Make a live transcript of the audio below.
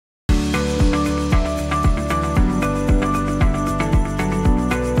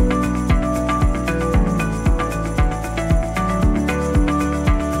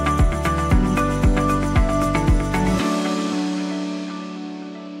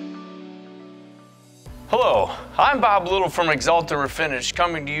Hello, I'm Bob Little from Axalta Refinish,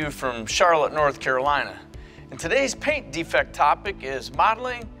 coming to you from Charlotte, North Carolina. And today's paint defect topic is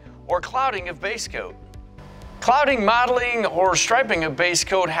mottling or clouding of base coat. Clouding, mottling, or striping of base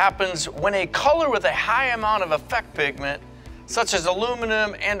coat happens when a color with a high amount of effect pigment, such as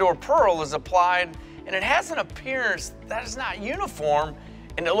aluminum and or pearl, is applied and it has an appearance that is not uniform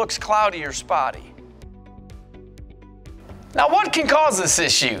and it looks cloudy or spotty. Now, what can cause this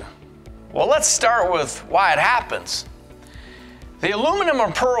issue? Well, let's start with why it happens. The aluminum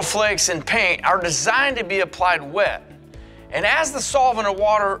or pearl flakes in paint are designed to be applied wet, and as the solvent or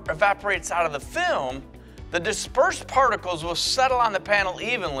water evaporates out of the film, the dispersed particles will settle on the panel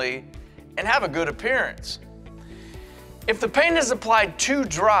evenly and have a good appearance. If the paint is applied too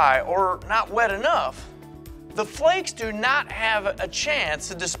dry or not wet enough, the flakes do not have a chance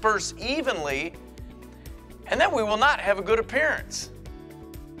to disperse evenly, and then we will not have a good appearance.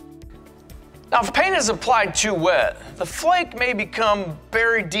 Now, if paint is applied too wet, the flake may become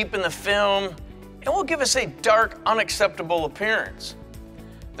buried deep in the film and will give us a dark, unacceptable appearance.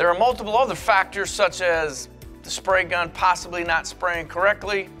 There are multiple other factors, such as the spray gun possibly not spraying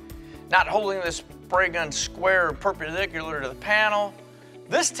correctly, not holding the spray gun square or perpendicular to the panel.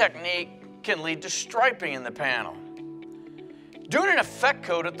 This technique can lead to striping in the panel. Doing an effect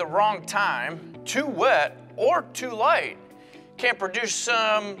coat at the wrong time, too wet or too light, can produce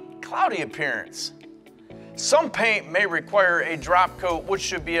some cloudy appearance. Some paint may require a drop coat, which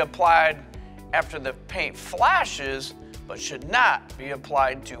should be applied after the paint flashes, but should not be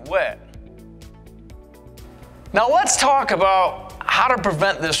applied too wet. Now let's talk about how to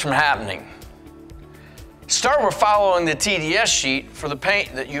prevent this from happening. Start with following the TDS sheet for the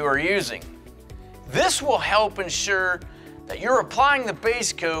paint that you are using. This will help ensure that you're applying the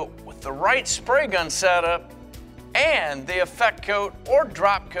base coat with the right spray gun setup and the effect coat or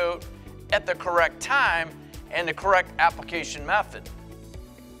drop coat at the correct time and the correct application method.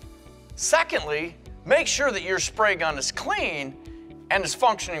 Secondly, make sure that your spray gun is clean and is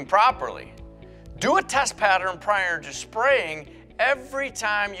functioning properly. Do a test pattern prior to spraying every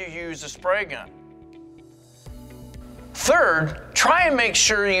time you use a spray gun. Third, try and make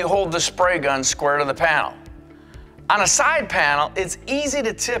sure you hold the spray gun square to the panel. On a side panel, it's easy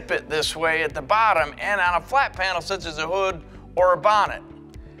to tip it this way at the bottom, and on a flat panel such as a hood or a bonnet.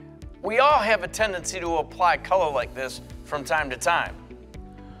 We all have a tendency to apply color like this from time to time.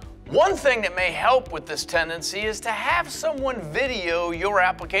 One thing that may help with this tendency is to have someone video your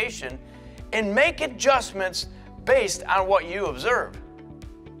application and make adjustments based on what you observe.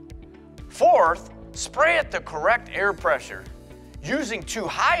 Fourth, spray at the correct air pressure. Using too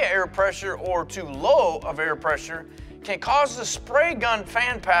high air pressure or too low of air pressure can cause the spray gun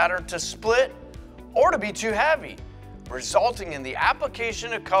fan pattern to split or to be too heavy, resulting in the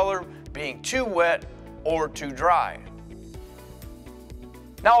application of color being too wet or too dry.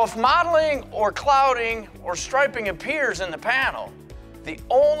 Now, if mottling or clouding or striping appears in the panel, the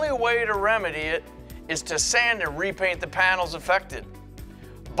only way to remedy it is to sand and repaint the panels affected.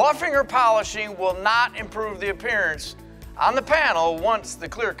 Buffing or polishing will not improve the appearance on the panel once the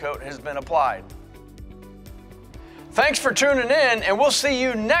clear coat has been applied. Thanks for tuning in, and we'll see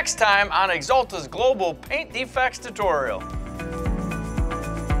you next time on Axalta's Global Paint Defects tutorial.